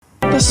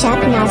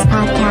Shep Naz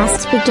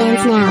Podcast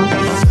begins now.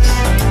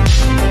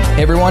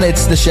 Hey everyone,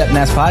 it's the Shep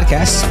Naz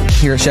Podcast.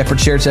 Here at Shepherd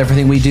Church,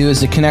 everything we do is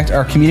to connect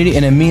our community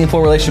in a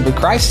meaningful relationship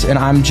with Christ, and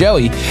I'm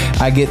Joey.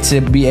 I get to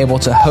be able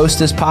to host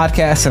this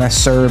podcast, and I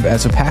serve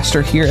as a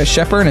pastor here at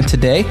Shepherd, and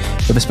today we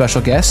have a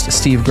special guest,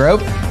 Steve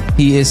Grobe.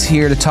 He is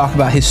here to talk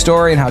about his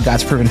story and how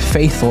God's proven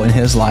faithful in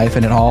his life,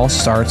 and it all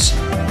starts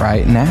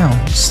right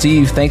now.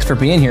 Steve, thanks for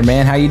being here,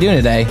 man. How you doing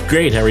today?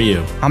 Great. How are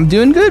you? I'm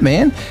doing good,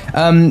 man.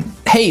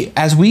 Hey,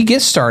 as we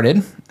get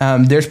started,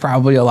 there's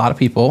probably a lot of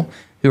people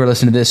who are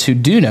listening to this who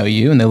do know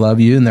you and they love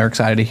you and they're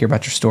excited to hear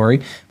about your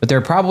story, but there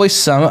are probably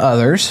some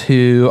others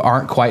who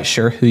aren't quite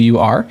sure who you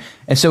are.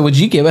 And so would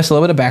you give us a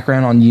little bit of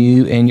background on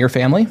you and your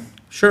family?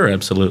 Sure,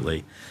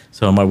 absolutely.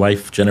 So my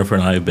wife, Jennifer,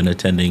 and I have been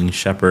attending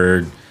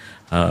Shepherd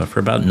for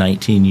about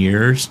 19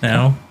 years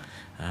now.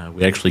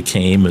 We actually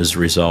came as a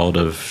result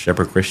of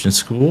Shepherd Christian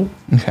School.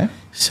 Okay.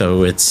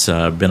 So it's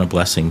been a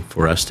blessing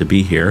for us to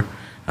be here.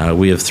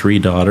 We have 3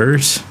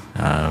 daughters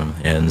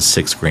and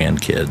 6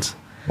 grandkids.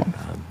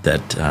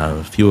 That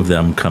a few of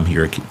them come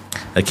here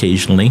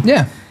occasionally.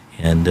 Yeah.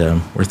 And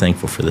we're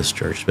thankful for this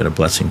church. It's been a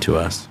blessing to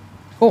us.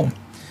 Cool.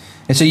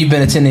 And so you've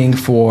been attending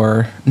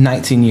for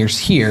 19 years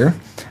here,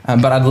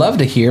 but I'd love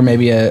to hear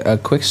maybe a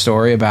quick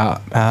story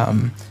about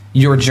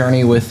your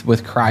journey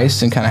with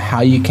Christ and kind of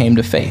how you came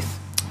to faith.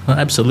 Well,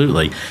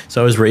 absolutely.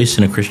 So I was raised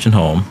in a Christian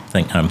home.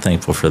 I'm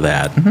thankful for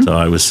that. Mm-hmm. So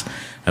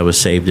I was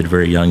saved at a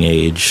very young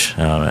age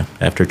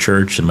after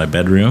church in my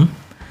bedroom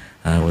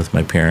with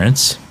my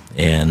parents,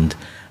 and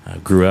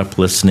grew up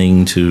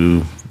listening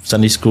to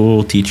Sunday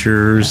school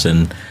teachers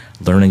and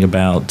learning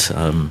about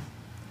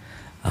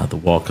the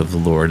walk of the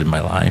Lord in my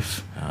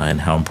life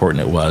and how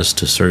important it was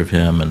to serve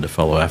Him and to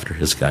follow after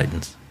His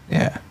guidance.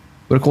 Yeah,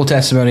 what a cool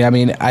testimony. I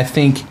mean, I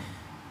think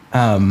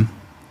a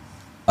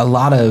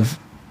lot of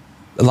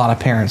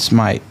parents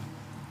might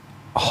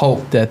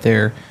hope that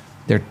their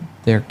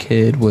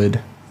kid would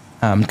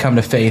come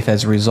to faith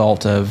as a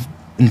result of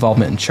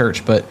involvement in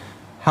church, but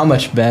how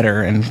much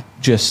better and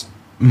just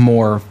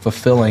more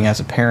fulfilling as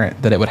a parent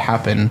that it would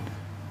happen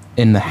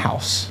in the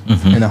house,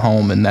 in the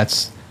home, and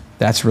that's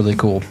really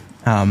cool.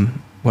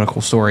 What a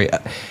cool story.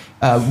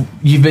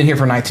 You've been here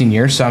for 19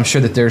 years, so I'm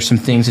sure that there's some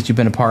things that you've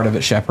been a part of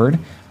at Shepherd.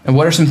 And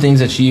what are some things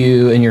that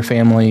you and your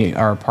family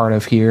are a part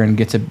of here and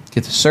get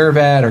to serve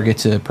at or get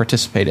to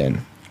participate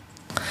in?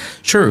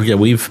 Sure. Yeah,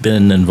 we've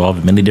been involved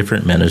in many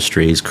different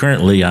ministries.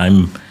 Currently,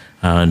 I'm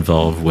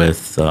involved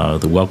with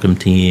the Welcome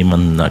Team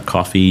and the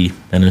Coffee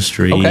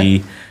Ministry.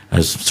 Okay. I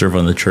serve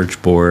on the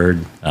church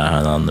board,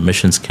 on the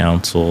Missions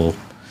Council,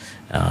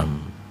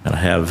 and I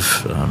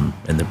have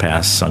in the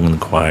past sung in the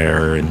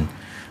choir and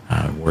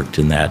worked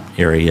in that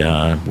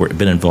area.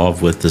 Been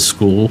involved with the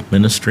school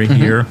ministry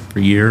here for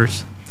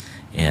years,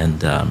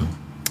 and I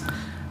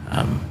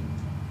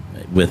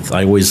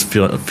always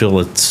feel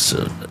it's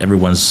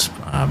everyone's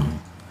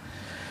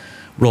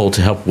role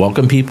to help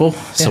welcome people.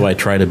 Yeah. So I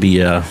try to be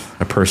a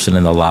person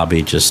in the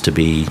lobby just to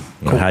be,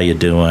 cool. How you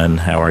doing?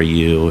 How are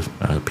you?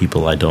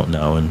 People I don't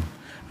know, and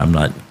I'm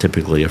not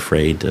typically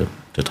afraid to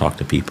talk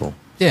to people.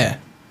 Yeah,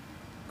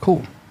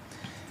 cool.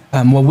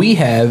 Well, we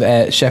have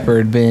at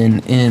Shepherd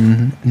been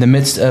in the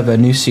midst of a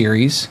new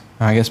series.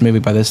 I guess maybe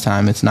by this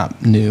time it's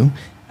not new,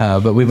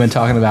 but we've been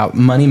talking about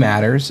money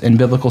matters and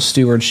biblical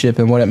stewardship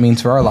and what it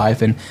means for our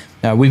life. And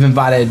we've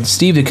invited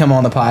Steve to come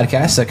on the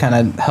podcast to kind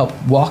of help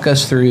walk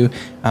us through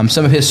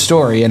some of his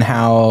story and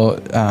how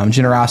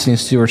generosity and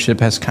stewardship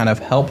has kind of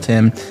helped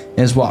him in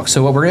his walk.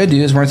 So what we're going to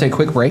do is we're going to take a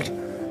quick break.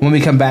 When we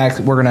come back,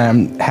 we're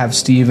going to have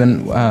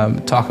Steven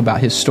talk about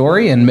his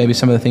story and maybe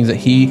some of the things that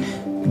he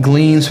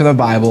gleans from the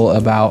Bible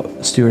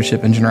about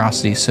stewardship and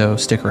generosity. So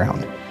stick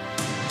around.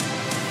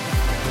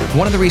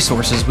 One of the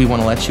resources we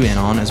want to let you in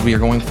on as we are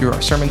going through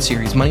our sermon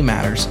series, Money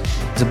Matters,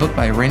 is a book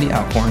by Randy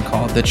Alcorn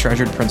called The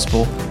Treasured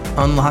Principle,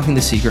 Unlocking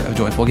the Secret of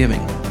Joyful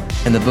Giving.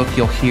 In the book,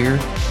 you'll hear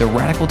the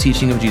radical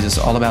teaching of Jesus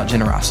all about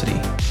generosity.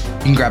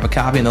 You can grab a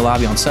copy in the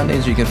lobby on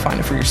Sundays, or you can find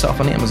it for yourself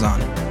on Amazon.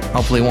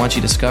 Hopefully, once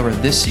you discover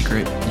this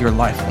secret, your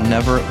life will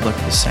never look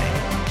the same.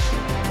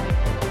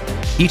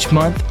 Each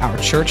month, our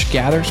church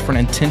gathers for an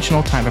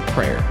intentional time of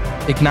prayer.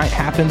 Ignite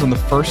happens on the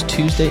first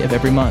Tuesday of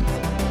every month.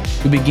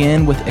 We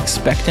begin with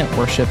expectant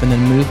worship and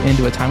then move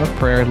into a time of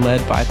prayer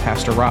led by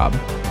Pastor Rob.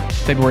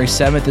 February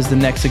 7th is the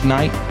next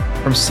Ignite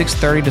from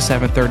 6:30 to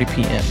 7:30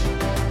 p.m.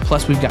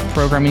 Plus, we've got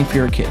programming for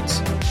your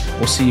kids.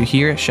 We'll see you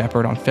here at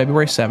Shepherd on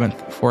February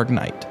 7th for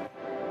Ignite.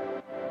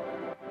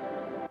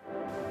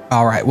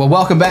 All right. Well,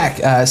 welcome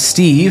back,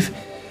 Steve.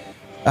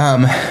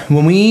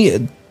 When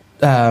we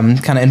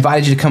kind of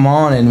invited you to come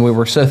on and we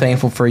were so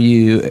thankful for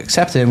you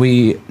accepting,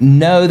 we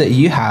know that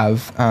you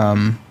have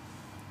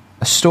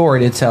a story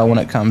to tell when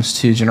it comes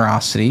to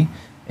generosity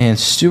and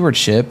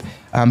stewardship.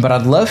 But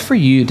I'd love for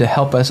you to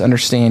help us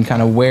understand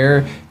kind of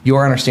where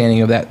your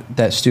understanding of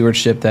that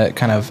stewardship, that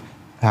kind of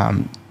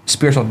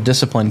spiritual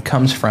discipline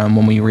comes from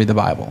when we read the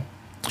Bible.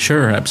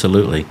 Sure,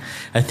 absolutely.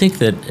 I think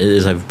that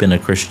as I've been a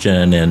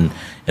Christian in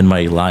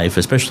my life,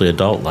 especially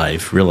adult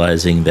life,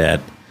 realizing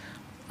that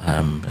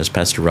as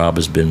Pastor Rob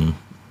has been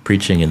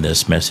preaching in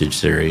this message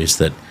series,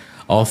 that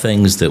all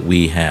things that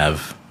we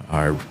have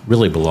are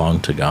really belong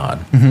to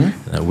God.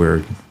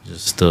 We're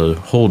just the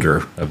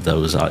holder of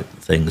those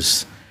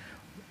things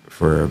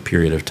for a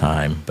period of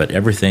time. But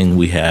everything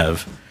we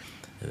have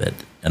that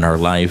in our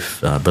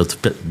life,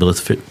 both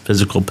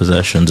physical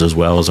possessions as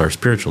well as our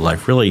spiritual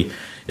life, really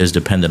is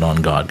dependent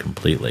on God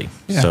completely.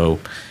 Yeah. So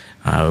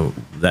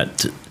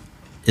that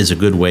is a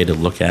good way to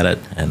look at it.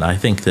 And I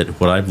think that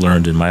what I've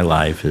learned in my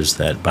life is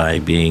that by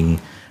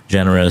being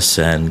generous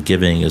and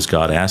giving as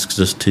God asks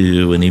us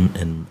to,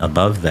 and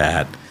above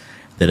that,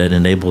 that it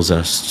enables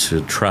us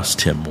to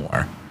trust Him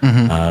more.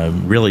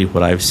 Really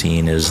what I've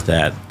seen is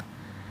that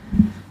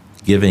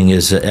giving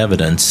is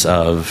evidence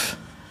of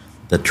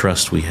the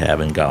trust we have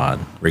in God,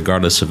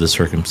 regardless of the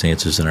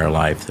circumstances in our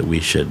life, that we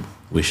should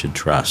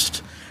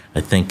trust.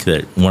 I think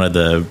that one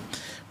of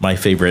my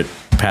favorite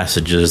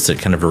passages that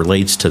kind of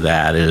relates to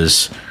that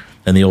is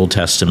in the Old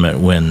Testament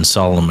when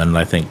Solomon,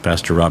 I think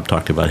Pastor Rob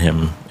talked about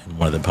him in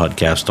one of the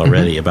podcasts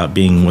already, about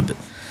being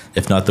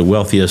if not the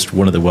wealthiest,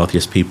 one of the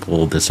wealthiest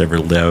people that's ever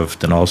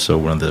lived, and also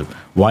one of the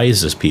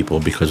wisest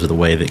people because of the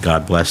way that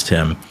God blessed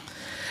him.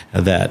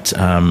 That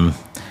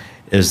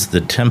as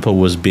the temple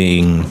was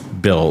being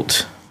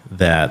built,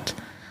 that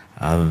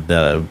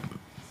the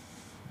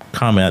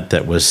comment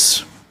that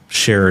was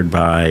shared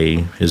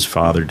by his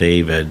father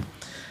David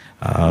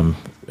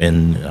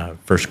in 1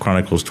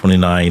 Chronicles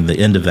 29, the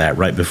end of that,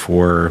 right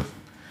before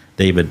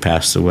David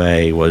passed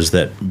away, was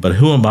that, "But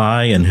who am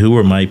I and who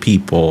are my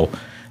people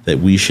that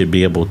we should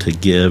be able to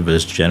give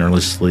as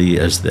generously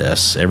as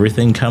this?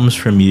 Everything comes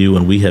from you,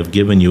 and we have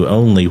given you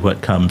only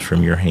what comes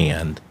from your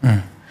hand."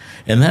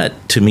 And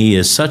that, to me,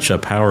 is such a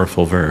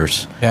powerful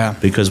verse. Yeah.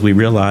 Because we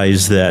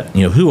realize that,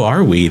 who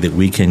are we that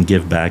we can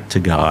give back to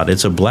God?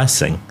 It's a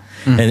blessing.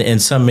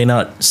 And some may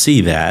not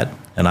see that,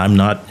 and I'm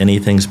not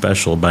anything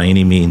special by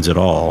any means at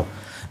all,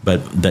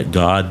 but that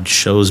God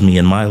shows me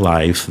in my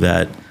life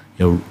that,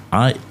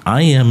 I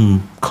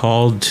am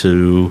called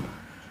to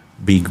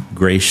be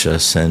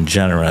gracious and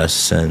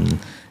generous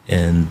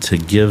and to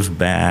give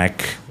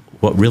back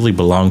what really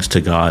belongs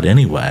to God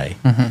anyway.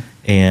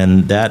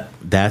 And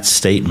that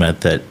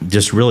statement that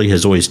just really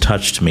has always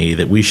touched me,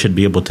 that we should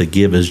be able to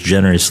give as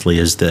generously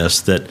as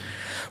this, that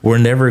we're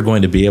never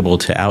going to be able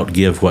to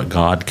outgive what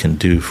God can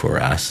do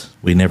for us.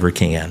 We never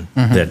can.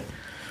 That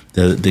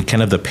the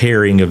kind of the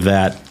pairing of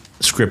that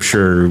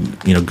scripture,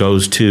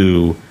 goes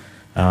to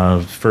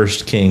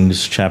 1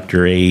 Kings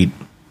chapter 8.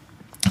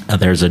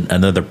 There's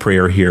another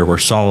prayer here where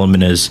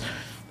Solomon is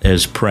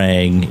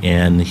praying,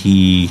 and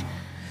he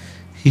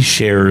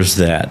shares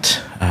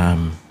that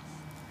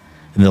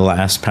in the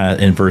last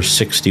in verse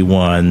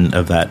 61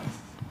 of that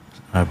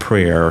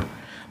prayer,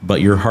 "But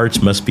your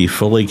hearts must be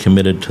fully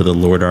committed to the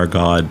Lord our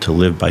God, to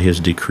live by His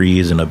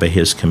decrees and obey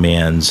His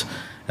commands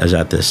as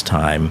at this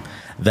time."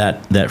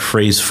 That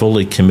phrase,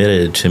 "fully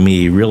committed," to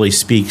me really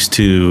speaks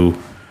to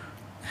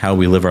how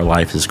we live our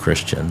life as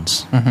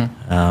Christians,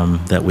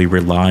 that we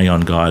rely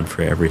on God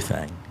for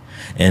everything.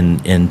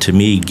 And to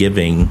me,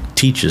 giving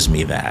teaches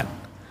me that,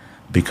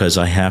 because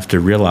I have to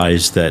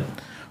realize that,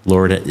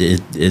 Lord,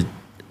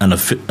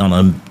 on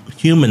a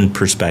human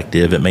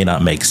perspective, it may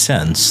not make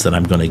sense that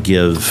I'm going to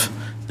give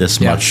this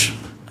much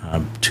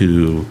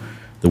to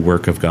the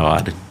work of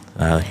God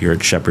here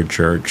at Shepherd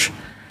Church.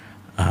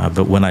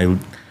 But when I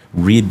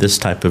read this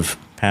type of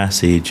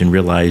passage and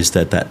realize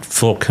that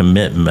full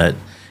commitment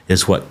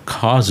is what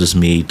causes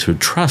me to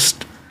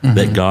trust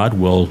that God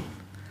will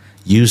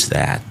use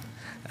that.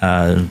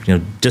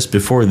 Just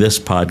before this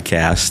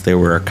podcast, there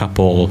were a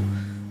couple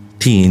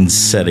teens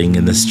sitting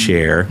in this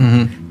chair,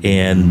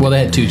 and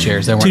they had two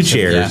chairs. They weren't two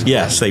chairs.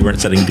 Yeah. Yes, they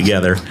weren't sitting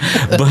together.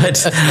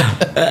 But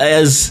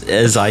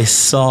as I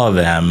saw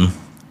them,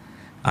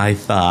 I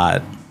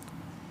thought,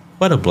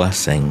 what a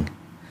blessing.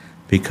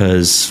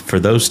 Because for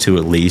those two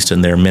at least,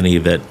 and there are many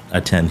that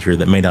attend here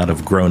that may not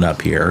have grown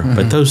up here,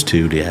 but those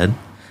two did,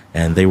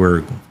 and they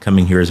were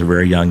coming here as a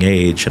very young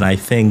age. And I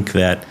think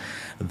that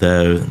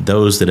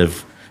those that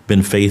have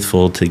been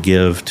faithful to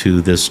give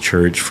to this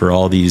church for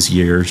all these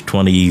years,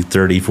 20,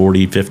 30,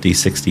 40, 50,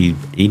 60,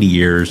 80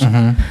 years,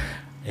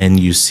 and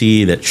you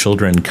see that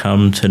children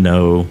come to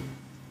know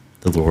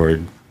the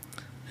Lord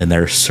and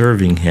they're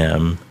serving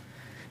Him,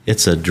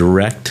 it's a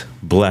direct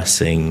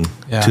blessing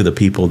to the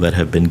people that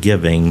have been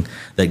giving,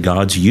 that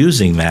God's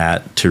using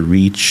that to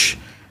reach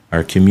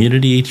our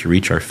community, to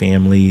reach our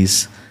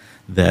families,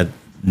 that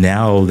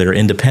now they're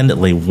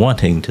independently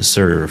wanting to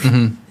serve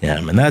Him.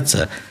 And that's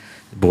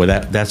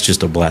that's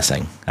just a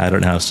blessing. I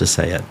don't know how else to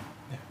say it.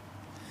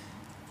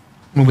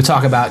 When we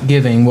talk about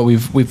giving, what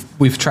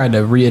we've tried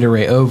to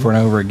reiterate over and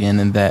over again,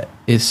 and that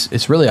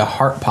it's really a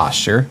heart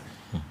posture,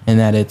 and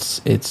that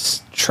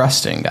it's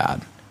trusting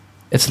God.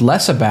 It's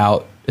less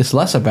about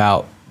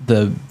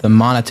the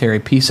monetary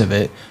piece of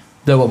it,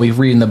 though what we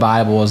read in the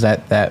Bible is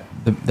that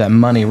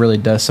money really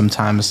does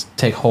sometimes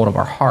take hold of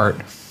our heart.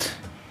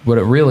 What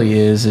it really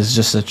is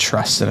just a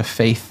trust and a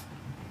faith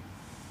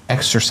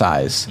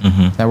exercise,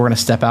 that we're going to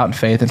step out in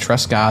faith and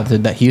trust God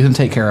that He's going to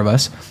take care of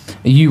us.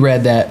 You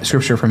read that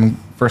scripture from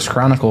 1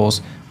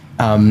 Chronicles.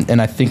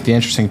 And I think the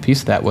interesting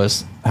piece of that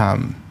was,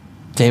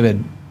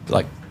 David,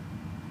 like,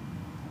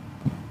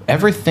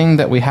 everything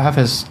that we have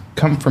has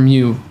come from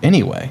you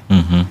anyway.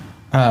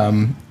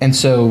 And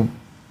so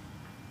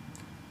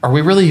are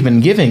we really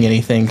even giving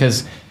anything?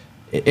 Because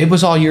it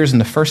was all yours in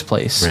the first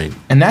place. Right.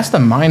 And that's the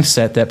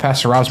mindset that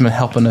Pastor Rob's been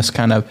helping us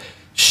kind of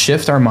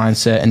shift our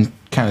mindset and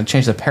kind of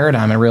change the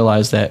paradigm and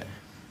realize that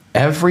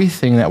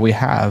everything that we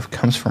have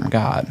comes from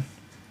God.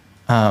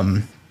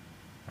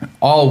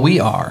 All we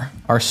are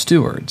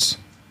stewards,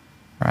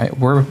 right?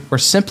 We're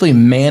simply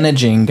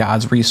managing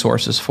God's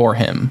resources for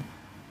him,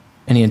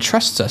 and he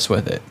entrusts us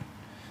with it.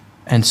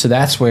 And so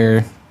that's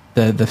where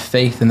the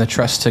faith and the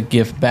trust to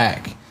give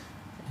back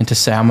and to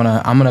say, I'm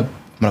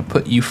gonna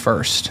put you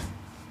first.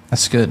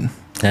 That's good.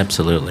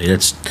 Absolutely.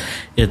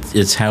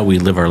 It's how we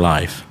live our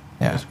life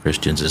as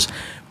Christians, is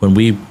when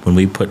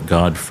we put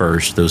God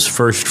first, those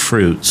first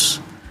fruits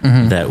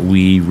that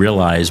we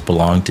realize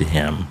belong to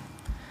him.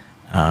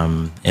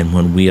 And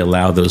when we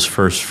allow those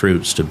first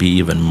fruits to be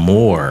even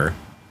more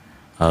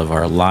of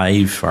our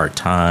life, our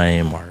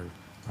time,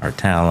 our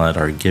talent,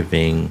 our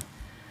giving,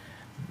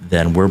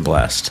 then we're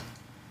blessed.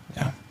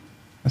 Yeah,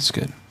 that's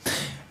good.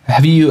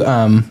 Have you,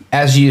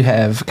 as you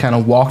have kind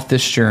of walked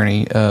this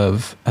journey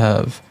of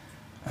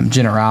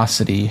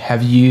generosity,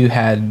 have you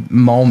had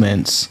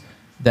moments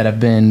that have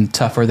been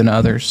tougher than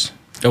others?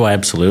 Oh,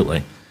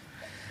 absolutely.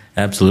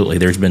 Absolutely.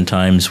 There's been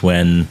times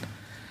when,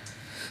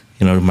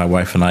 my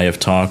wife and I have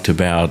talked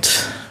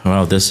about,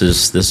 well, this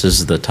is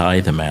the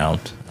tithe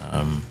amount.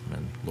 And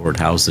Lord,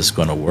 how's this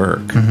going to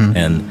work?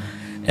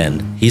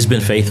 And he's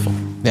been faithful.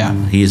 Yeah.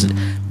 He's,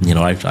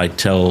 I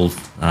tell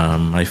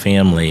my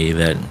family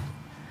that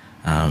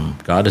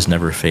God has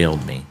never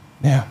failed me.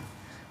 Yeah.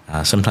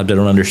 Sometimes I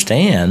don't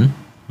understand,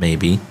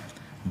 maybe,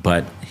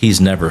 but he's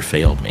never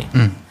failed me.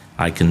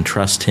 I can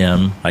trust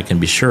him. I can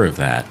be sure of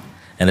that.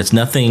 And it's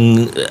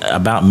nothing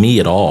about me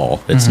at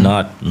all. It's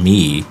not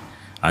me.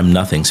 I'm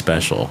nothing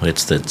special.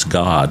 It's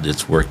God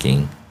that's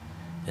working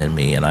in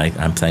me, and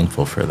I'm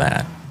thankful for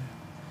that.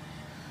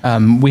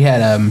 We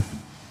had,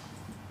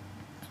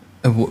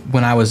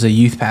 when I was a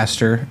youth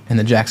pastor in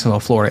the Jacksonville,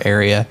 Florida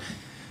area,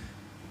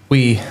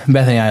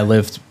 Bethany and I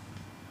lived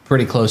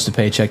pretty close to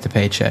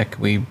paycheck.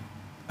 We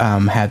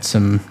had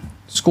some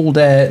school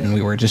debt, and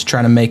we were just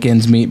trying to make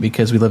ends meet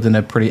because we lived in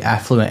a pretty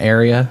affluent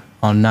area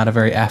on not a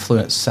very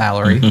affluent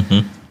salary.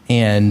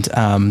 And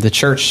the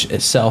church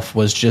itself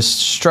was just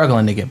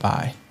struggling to get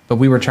by. But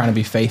we were trying to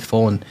be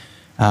faithful, and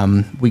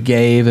we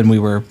gave, and we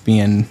were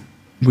being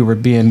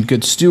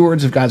good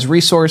stewards of God's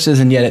resources,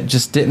 and yet it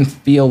just didn't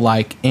feel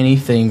like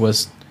anything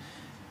was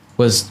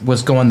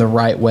going the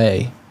right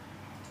way.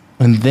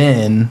 And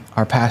then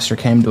our pastor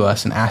came to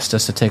us and asked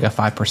us to take a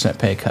 5%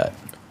 pay cut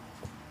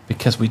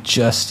because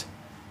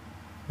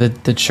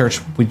the church,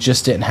 we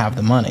just didn't have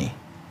the money.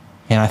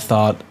 And I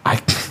thought,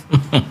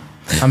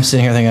 I'm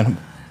sitting here thinking,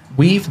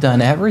 we've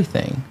done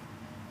everything.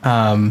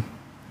 So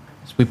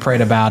we prayed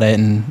about it,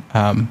 and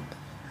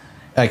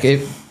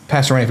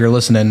Pastor Ray, if you're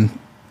listening,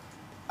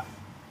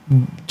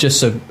 just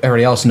so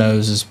everybody else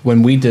knows, is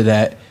when we did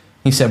that,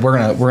 he said we're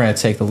gonna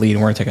take the lead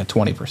and we're gonna take a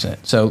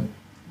 20%. So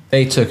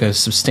they took a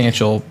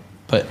substantial,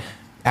 but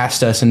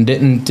asked us and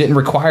didn't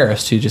require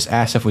us to, just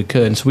asked if we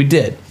could, and so we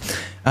did.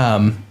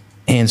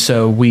 And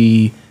so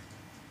we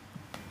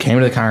came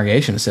to the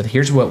congregation and said,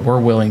 "Here's what we're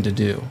willing to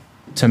do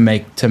to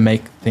make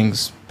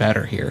things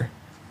better here."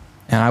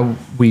 And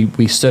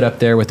we stood up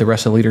there with the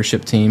rest of the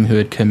leadership team who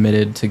had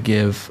committed to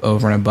give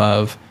over and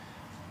above.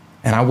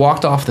 And I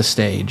walked off the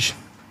stage,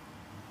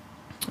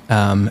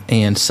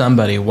 and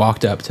somebody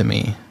walked up to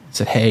me and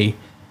said, "Hey,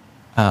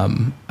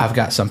 I've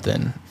got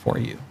something for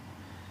you."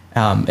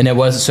 And it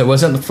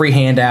wasn't a free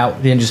handout.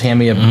 He didn't just hand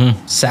me a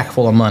sack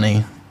full of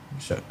money.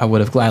 So I would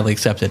have gladly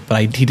accepted,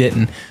 but he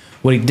didn't.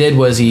 What he did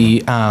was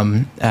he's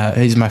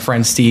my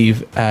friend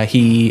Steve.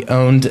 He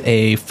owned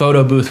a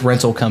photo booth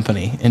rental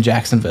company in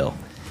Jacksonville.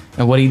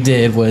 And what he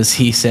did was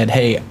he said,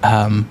 "Hey, if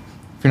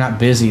you're not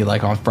busy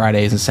like on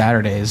Fridays and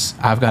Saturdays,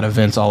 I've got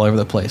events all over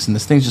the place, and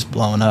this thing's just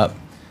blowing up,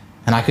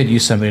 and I could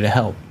use somebody to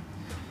help."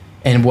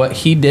 And what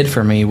he did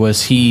for me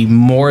was he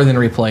more than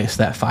replaced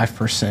that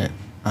 5%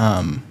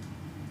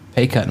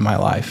 pay cut in my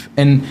life.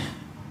 And,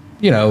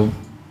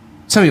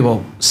 some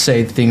people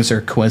say things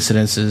are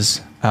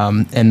coincidences,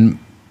 and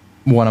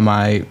one of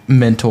my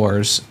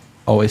mentors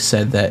always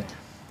said that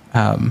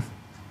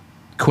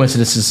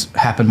coincidences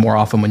happen more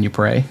often when you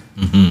pray.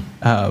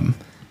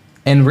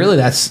 And really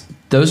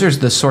those are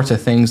the sorts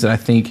of things that I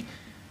think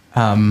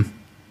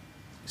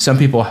some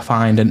people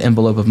find an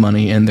envelope of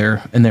money in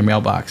their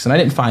mailbox, and I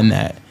didn't find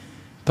that,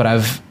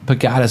 but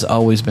God has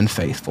always been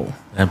faithful.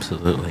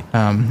 Absolutely.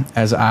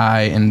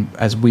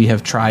 As we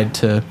have tried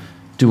to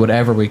do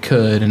whatever we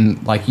could,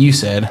 and like you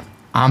said,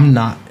 I'm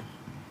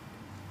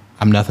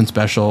nothing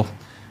special.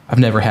 I've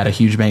never had a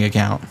huge bank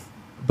account,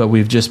 but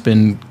we've just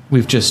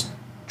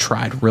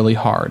tried really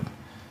hard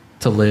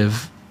to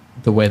live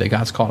the way that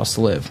God's called us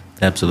to live.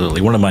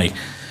 Absolutely. One of my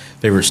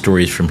favorite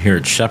stories from here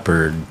at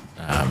Shepherd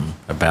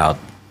about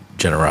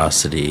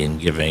generosity and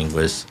giving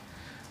was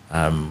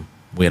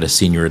we had a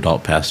senior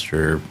adult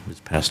pastor who's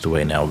passed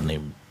away now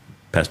named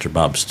Pastor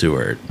Bob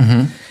Stewart.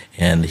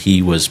 And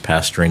he was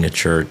pastoring a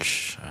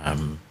church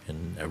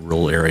in a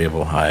rural area of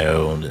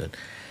Ohio, and a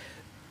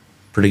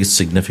pretty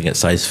significant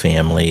sized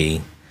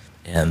family.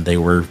 And they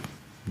were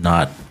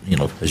not,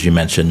 as you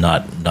mentioned,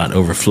 not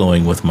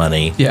overflowing with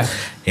money. Yeah.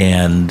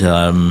 And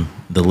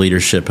the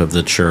leadership of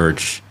the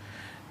church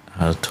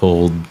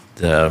told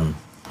the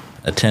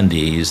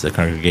attendees, the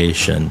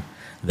congregation,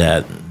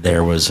 that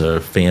there was a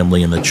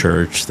family in the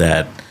church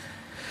that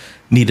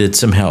needed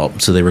some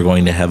help. So they were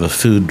going to have a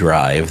food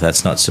drive.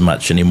 That's not so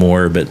much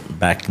anymore, but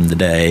back in the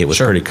day, it was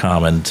pretty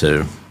common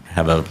to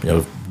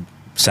have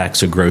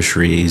sacks of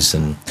groceries.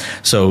 And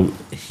so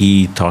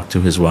he talked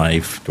to his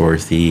wife,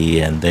 Dorothy,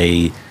 and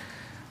they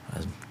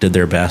did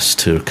their best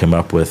to come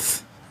up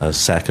with a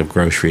sack of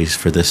groceries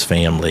for this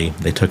family.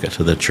 They took it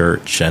to the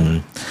church,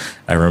 and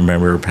I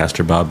remember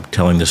Pastor Bob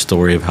telling the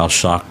story of how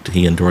shocked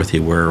he and Dorothy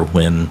were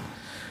when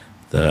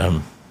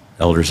the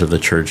elders of the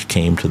church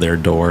came to their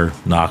door,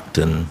 knocked,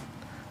 and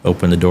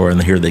opened the door,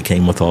 and here they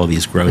came with all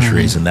these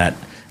groceries, and that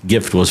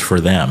gift was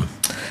for them,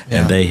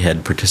 and they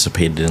had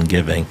participated in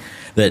giving.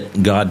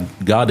 That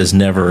God is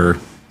never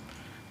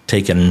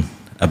taken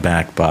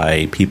aback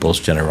by people's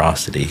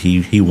generosity.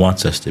 He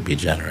wants us to be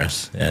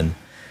generous, and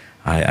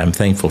I'm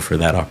thankful for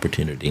that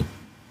opportunity.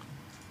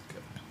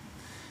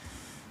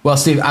 Well,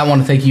 Steve, I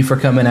want to thank you for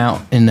coming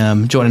out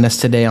and joining us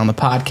today on the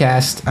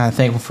podcast.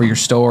 Thankful for your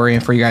story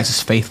and for your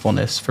guys'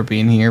 faithfulness for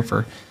being here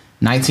for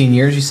 19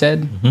 years, you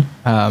said.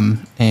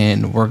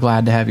 And we're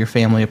glad to have your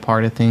family a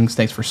part of things.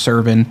 Thanks for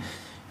serving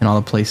in all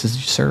the places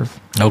you serve.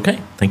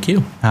 Okay, thank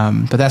you.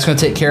 But that's going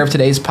to take care of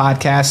today's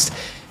podcast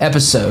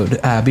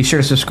episode. Be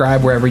sure to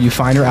subscribe wherever you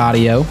find our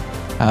audio.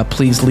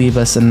 Please leave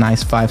us a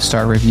nice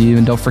 5-star review.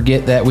 And don't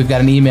forget that we've got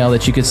an email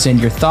that you could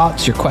send your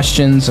thoughts, your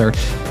questions, or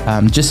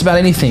just about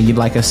anything you'd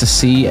like us to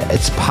see.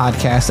 It's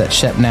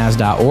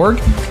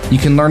podcast@shepnaz.org. You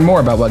can learn more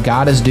about what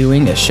God is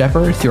doing at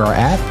Shepherd through our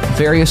app,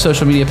 various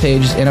social media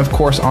pages, and of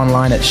course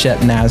online at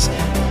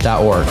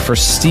shepnaz.org. For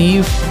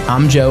Steve,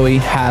 I'm Joey.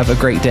 Have a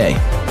great day.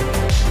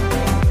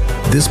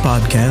 This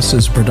podcast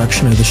is a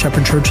production of the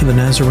Shepherd Church of the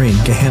Nazarene,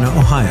 Gahanna,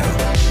 Ohio.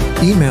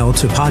 Email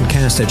to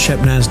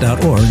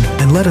podcast@shepnaz.org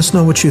and let us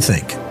know what you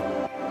think.